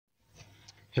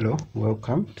Hello,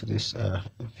 welcome to this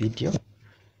video.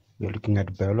 We're looking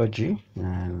at biology,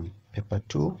 paper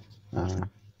 2,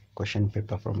 question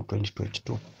paper from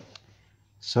 2022.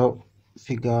 So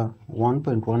figure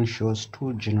 1.1 shows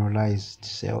two generalized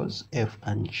cells, F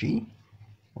and G,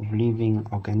 of living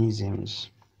organisms.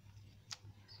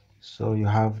 So you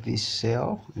have this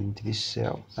cell and this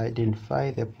cell.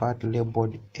 Identify the part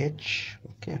labeled H.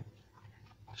 Okay,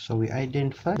 so we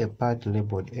identify the part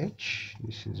labeled H.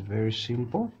 This is very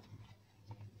simple.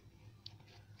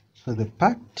 So the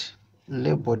part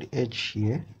labeled H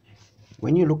here,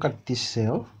 when you look at this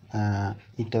cell,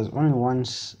 it has only one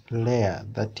layer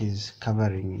that is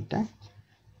covering it.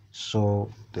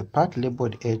 So the part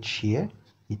labeled H here,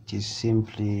 it is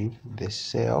simply the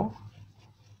cell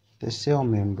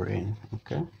membrane.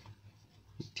 Okay,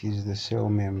 it is the cell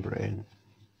membrane.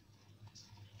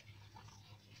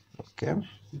 Okay,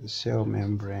 the cell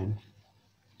membrane.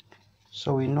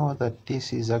 So we know that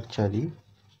this is actually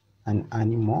an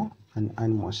animal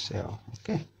cell.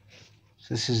 Okay,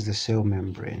 so this is the cell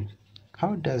membrane.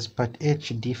 How does part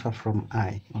H differ from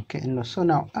I? Okay, so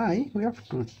now we have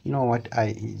to know what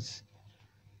I is.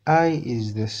 I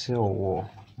is the cell wall.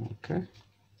 Okay,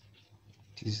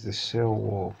 it is the cell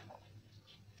wall,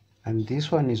 and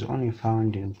this one is only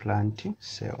found in plant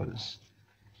cells.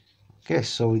 Okay,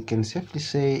 so we can safely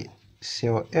say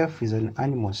cell F is an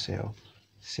animal cell,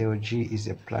 cell G is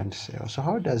a plant cell. So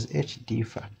how does H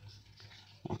differ?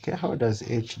 Okay, how does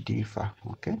H differ?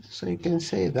 Okay, so you can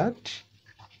say that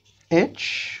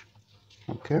H,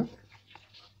 okay,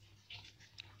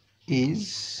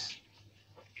 is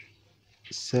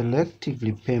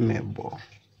selectively permeable.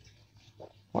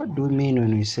 What do we mean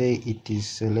when we say it is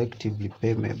selectively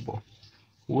permeable?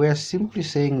 We are simply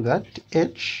saying that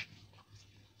H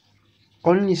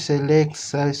only selects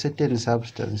certain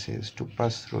substances to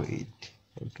pass through it.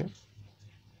 Okay,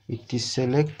 it is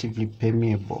selectively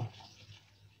permeable.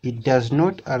 It does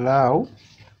not allow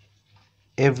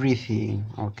everything.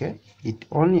 Okay, it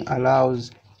only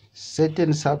allows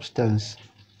certain substances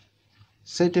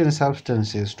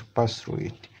to pass through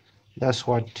it. That's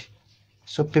what.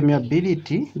 So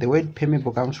permeability, the word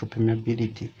permeable comes from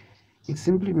permeability. It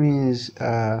simply means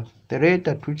the rate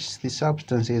at which the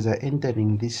substances are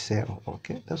entering this cell.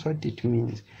 Okay, that's what it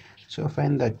means. So I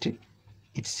find that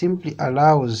it simply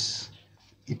allows,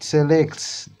 it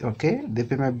selects, okay, the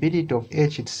permeability of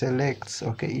H, it selects,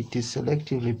 okay, it is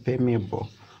selectively permeable.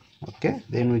 Okay,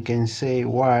 then we can say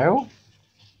while,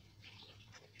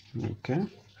 okay,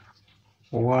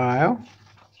 while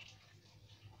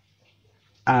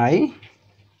I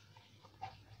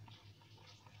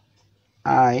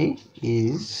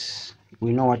is,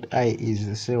 we know what I is,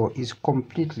 the cell is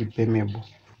completely permeable,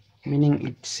 meaning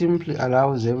it simply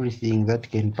allows everything that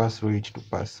can pass through it to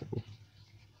pass through.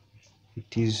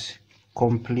 It is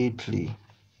completely,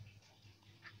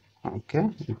 okay,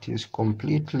 it is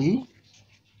completely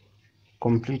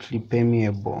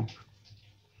permeable.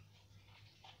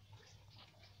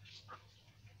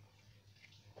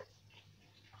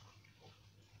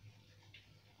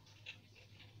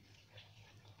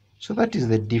 So that is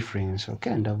the difference.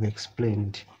 Okay, and I've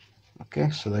explained.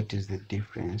 Okay, so that is the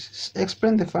difference.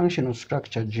 Explain the function of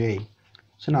structure J.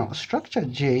 So now structure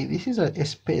J, this is a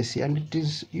space, and it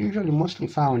is usually mostly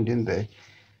found in the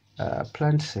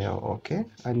plant cell. Okay,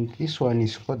 and this one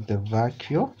is called the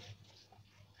vacuole.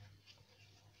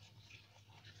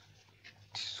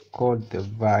 It's called the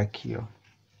vacuole.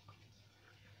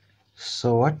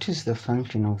 So what is the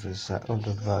function of the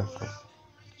vacuole?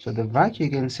 So the vacuole, you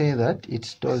can say that it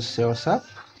stores cell sap.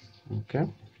 Okay,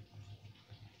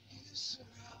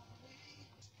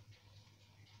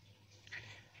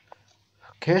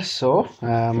 okay, so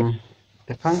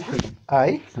the function of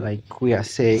I, like we are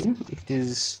saying, it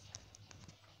is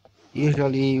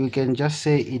usually, we can just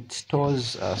say it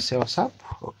stores cell sap.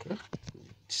 Okay,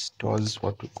 it stores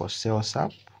what we call cell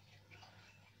sap.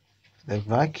 The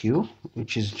vacuole,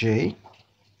 which is J,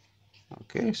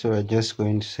 okay, so we're just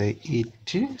going to say it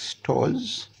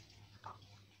stores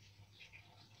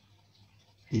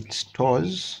cell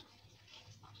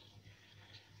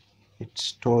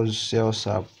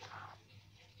sap.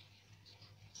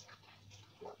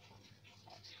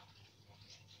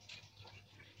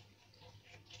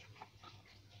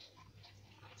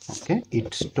 Okay,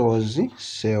 it stores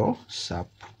cell sap.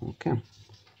 Okay,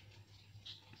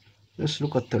 let's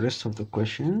look at the rest of the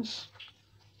questions.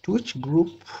 To which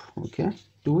group, okay,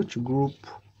 to which group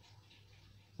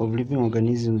of living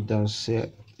organisms does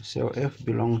cell F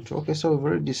belong to? Okay, so we've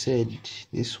already said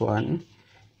this one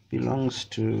belongs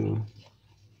to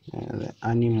the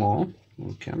animal.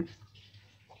 Okay,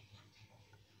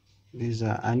 These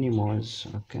are animals.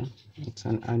 Okay, it's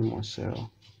an animal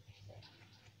cell.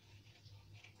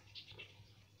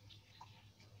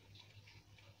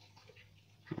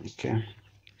 Okay,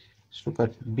 let's look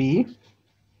at B.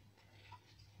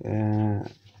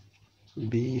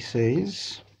 B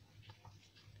says,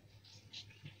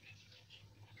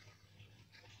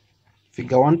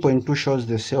 figure 1.2 shows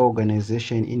the cell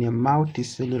organization in a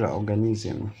multicellular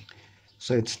organism.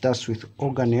 So it starts with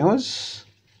organelles.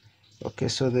 Okay,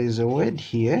 so there is a word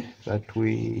here that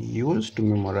we use to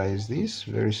memorize this.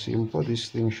 Very simple. This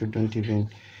thing shouldn't even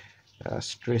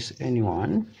stress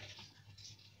anyone.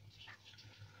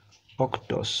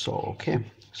 Octosol. Okay,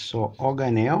 so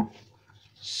organelle,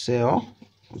 cell.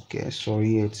 Okay, so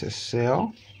here it's a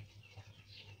cell.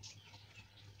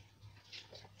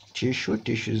 Tissue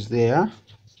is there.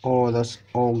 Oh, that's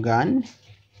organ.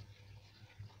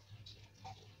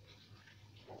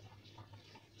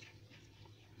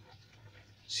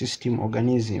 System,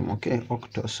 organism. Okay,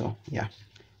 octosol. Yeah,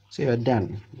 so you're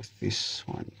done with this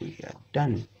one. We are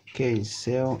done. K is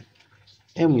cell,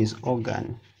 M is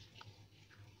organ.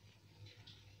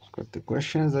 Got the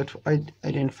questions that I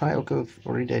identify. Okay, we've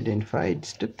already identified.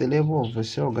 State the level of a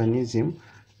cell organism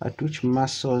at which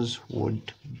muscles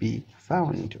would be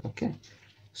found. Okay,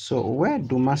 so where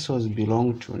do muscles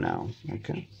belong to now?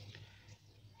 Okay,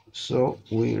 so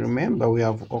we remember we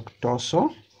have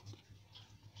octosol.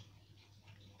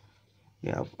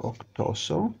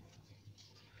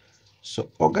 So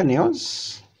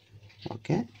organelles.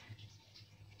 Okay,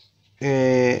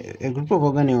 a group of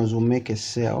organelles will make a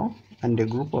cell, and a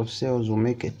group of cells will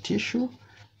make a tissue,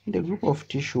 and a group of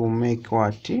tissue will make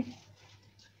what?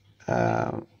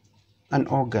 An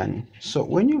organ. So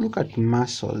when you look at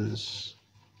muscles,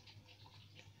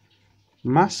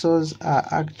 muscles are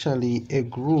actually a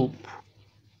group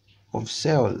of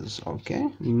cells. Okay,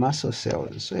 muscle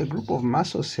cells. So a group of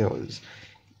muscle cells,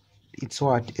 it's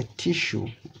what? A tissue.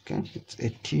 Okay, it's a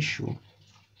tissue.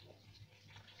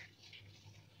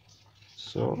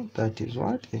 So that is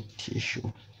what? A tissue.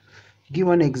 Give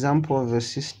an example of a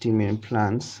system in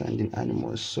plants and in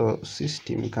animals. So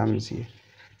system comes here.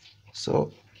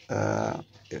 So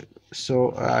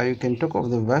you can talk of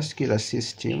the vascular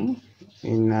system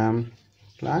in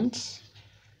plants.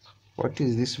 What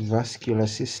is this vascular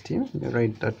system? You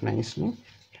write that nicely.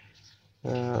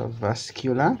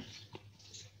 Vascular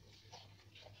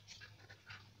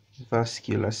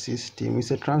system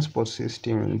is a transport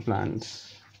system in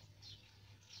plants.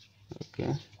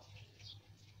 Okay,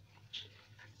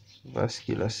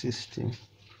 vascular system.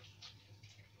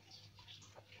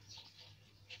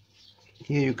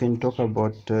 Here you can talk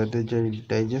about the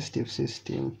digestive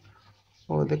system,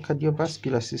 or the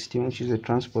cardiovascular system, which is a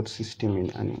transport system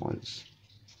in animals.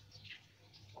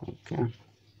 Okay.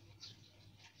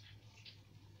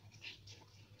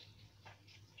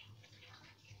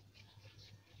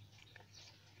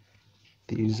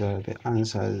 These are the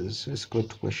answers. Let's go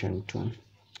to question 2.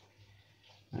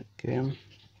 Okay.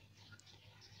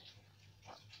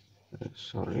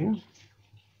 Sorry.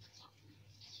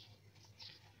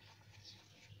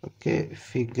 Okay,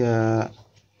 figure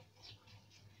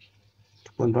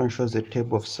 2.1 shows the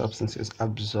table of substances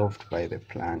absorbed by the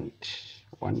plant.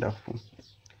 Wonderful.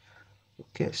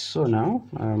 Okay, so now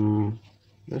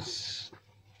let's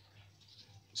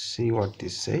see what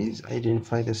this says.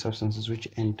 Identify the substances which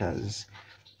enters.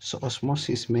 So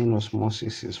osmosis, main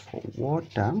osmosis is for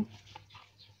water.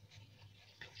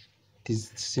 It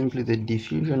is simply the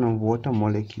diffusion of water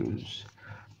molecules.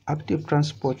 Active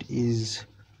transport is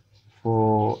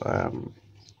for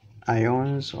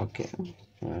ions. Okay,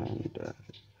 and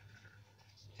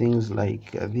things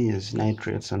like these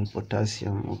nitrates and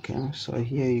potassium. Okay, so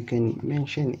here you can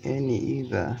mention any,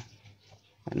 either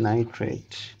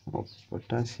nitrate or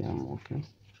potassium. Okay,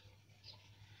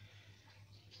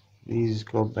 these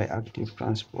go by active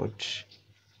transport,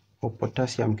 or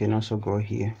potassium can also go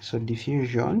here. So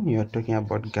diffusion, you're talking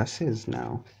about gases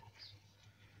now.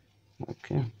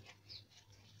 Okay,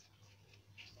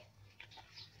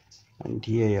 and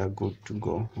here you're good to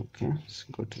go. Okay, let's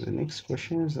go to the next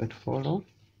questions that follow.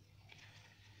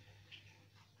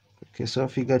 Okay, so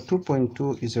figure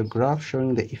 2.2 is a graph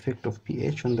showing the effect of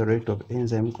pH on the rate of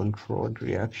enzyme-controlled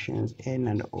reactions N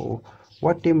and O.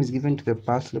 What term is given to the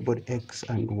path labeled X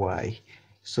and Y?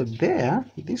 So there,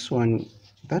 this one,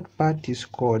 that part is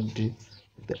called the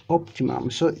optimum.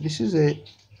 So this is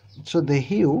the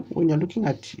hue, when you're looking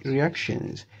at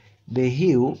reactions, the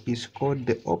hue is called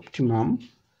the optimum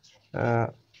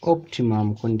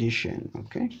condition.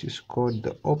 Okay, it is called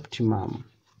the optimum.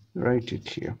 Write it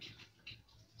here.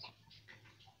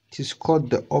 It is called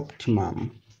the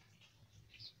optimum.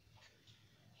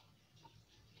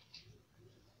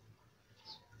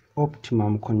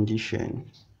 optimum condition.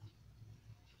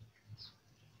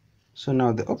 So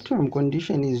now the optimum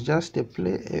condition is just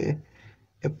a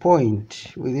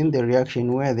point within the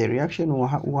reaction where the reaction will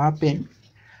happen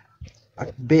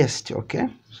at best. Okay,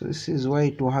 so this is why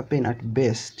it will happen at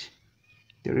best.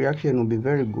 The reaction will be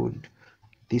very good,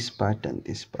 this part and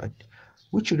this part.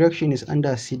 Which reaction is under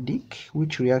acidic?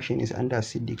 Which reaction is under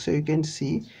acidic? So you can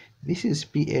see this is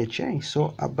pH,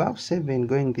 so above 7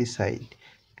 going this side,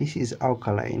 this is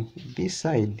alkaline, this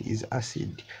side is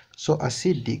acid. So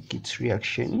acidic, it's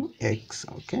reaction X.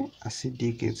 Okay,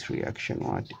 acidic, it's reaction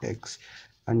what? X,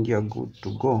 and you're good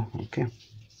to go. Okay,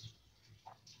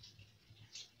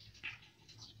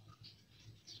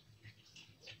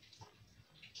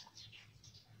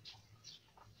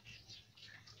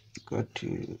 got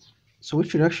to. So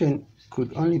which reaction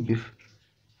could only be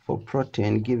for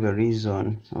protein? Give a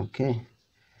reason. Okay,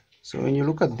 so when you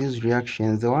look at these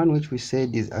reactions, the one which we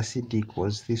said is acidic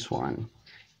was this one.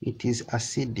 It is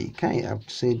acidic. I have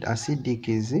said acidic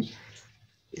is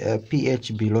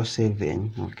pH below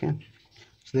 7. Okay,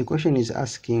 so the question is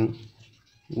asking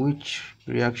which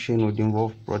reaction would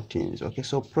involve proteins. Okay,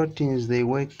 so proteins,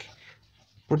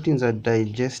 proteins are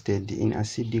digested in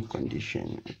acidic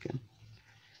condition. Okay,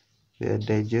 they are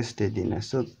digested in a,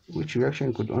 so which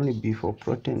reaction could only be for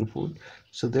protein food?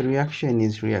 So the reaction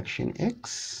is reaction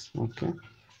X. Okay,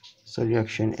 so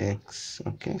reaction X.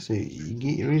 Okay, so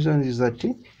reason is that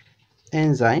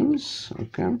enzymes.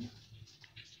 Okay,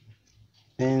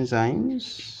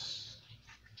 enzymes,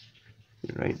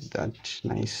 write that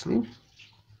nicely.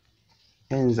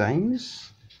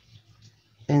 Enzymes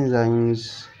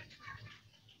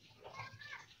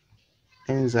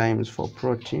for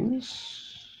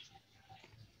proteins,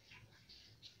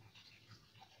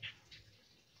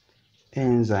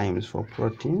 enzymes for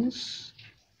proteins.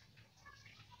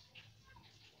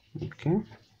 Okay,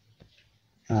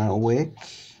 work,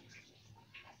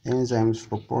 enzymes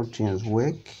for proteins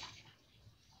work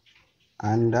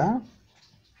under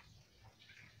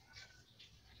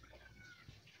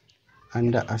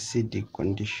acidic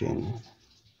condition.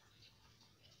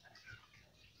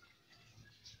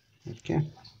 Okay,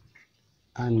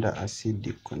 under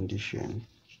acidic condition.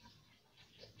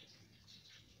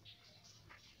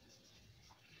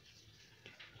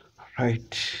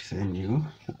 Right, then you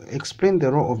explain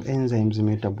the role of enzymes in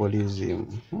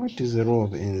metabolism. What is the role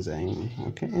of enzyme?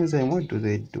 Okay, enzyme, what do?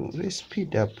 They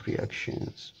speed up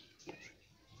reactions.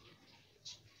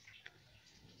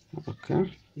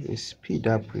 Okay, they speed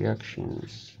up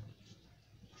reactions.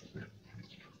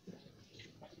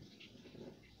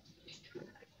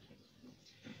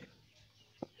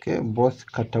 Okay, both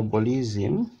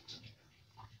catabolism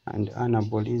and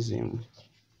anabolism.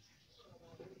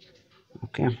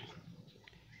 Okay,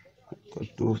 go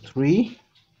to 3.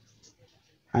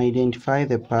 Identify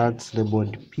the parts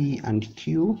labeled P and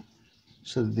Q.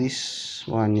 So this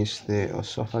one is the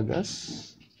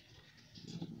esophagus.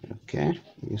 Okay,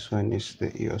 this one is the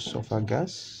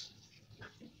esophagus.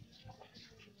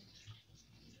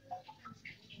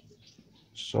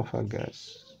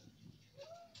 Esophagus.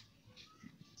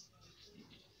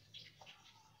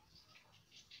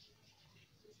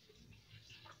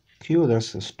 Q,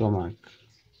 that's the stomach.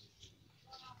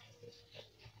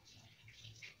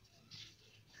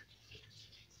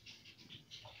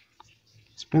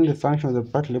 Explain the function of the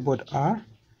part labeled R.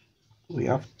 We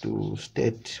have to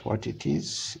state what it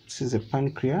is. This is a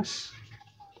pancreas.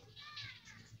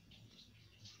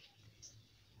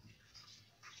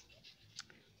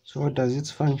 So what does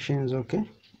its functions? Okay,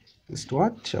 it's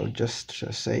what I'll just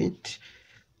say it,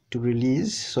 to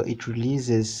release. So it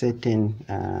releases certain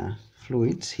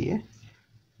fluids here,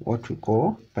 what we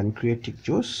call pancreatic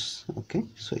juice. Okay,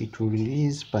 so it will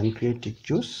release pancreatic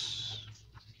juice.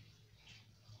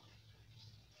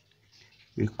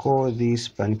 We call this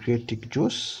pancreatic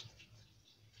juice,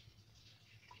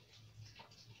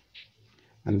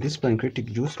 and this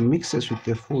pancreatic juice mixes with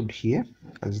the food here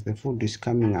as the food is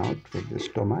coming out from the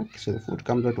stomach. So the food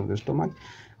comes out of the stomach,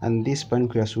 and this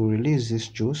pancreas will release this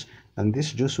juice, and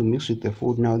this juice will mix with the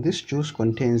food. Now this juice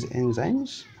contains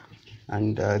enzymes,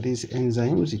 and these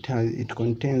enzymes, it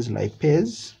contains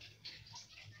lipase.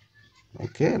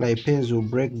 Okay, lipase will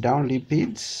break down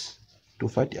lipids to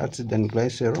fatty acid and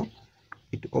glycerol.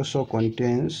 It also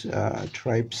contains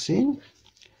trypsin.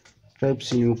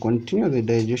 Trypsin will continue the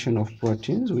digestion of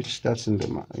proteins, which starts in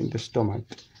the stomach.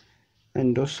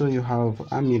 And also you have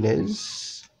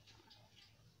amylase,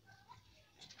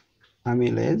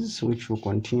 which will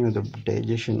continue the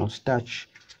digestion of starch.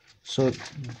 So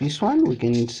this one, we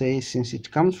can say, since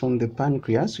it comes from the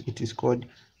pancreas, it is called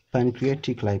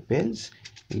pancreatic lipase,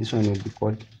 and this one will be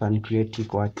called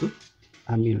pancreatic what?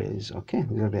 amylase. Okay,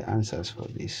 these are the answers for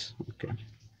this. Okay,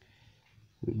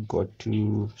 we got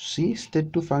to see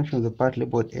state 2 function of the part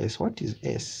labeled S. What is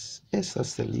S? S,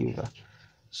 that's the liver.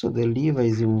 So the liver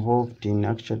is involved in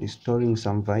actually storing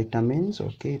some vitamins.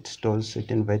 Okay, it stores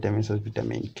certain vitamins as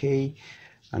vitamin K,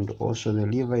 and also the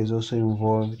liver is also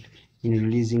involved in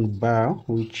releasing bile,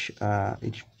 which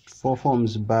it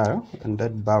forms bile, and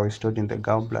that bile is stored in the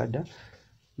gallbladder.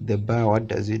 The bile, what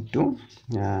does it do?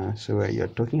 So you're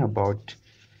talking about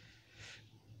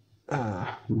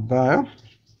bile.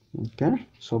 Okay,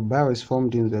 so bile is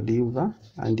formed in the liver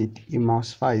and it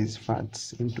emulsifies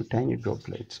fats into tiny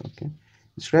droplets. Okay,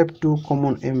 describe two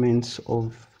common elements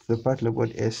of the part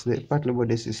labeled S. The part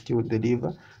labeled S is still the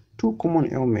liver. Two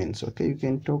common elements. Okay, you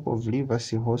can talk of liver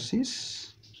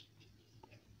cirrhosis,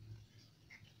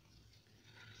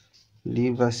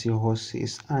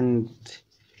 and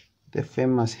the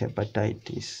famous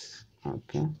hepatitis.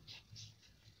 Okay,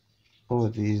 all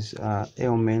these are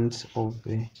ailments of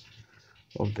the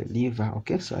liver.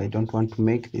 Okay, so I don't want to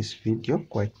make this video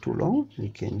quite too long.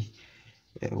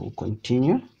 We'll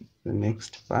continue the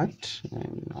next part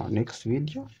in our next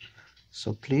video.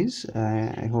 So please,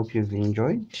 I hope you've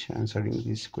enjoyed answering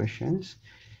these questions.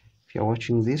 If you're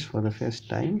watching this for the first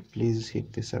time, please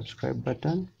hit the subscribe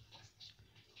button.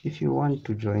 If you want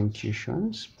to join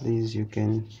tuitions, please, you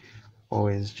can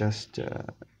always just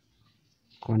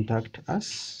contact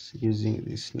us using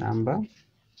this number.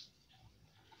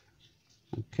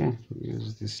 Okay,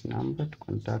 use this number to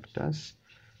contact us.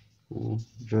 We'll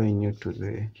join you to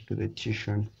the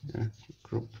tuition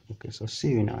group. Okay, so see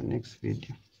you in our next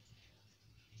video.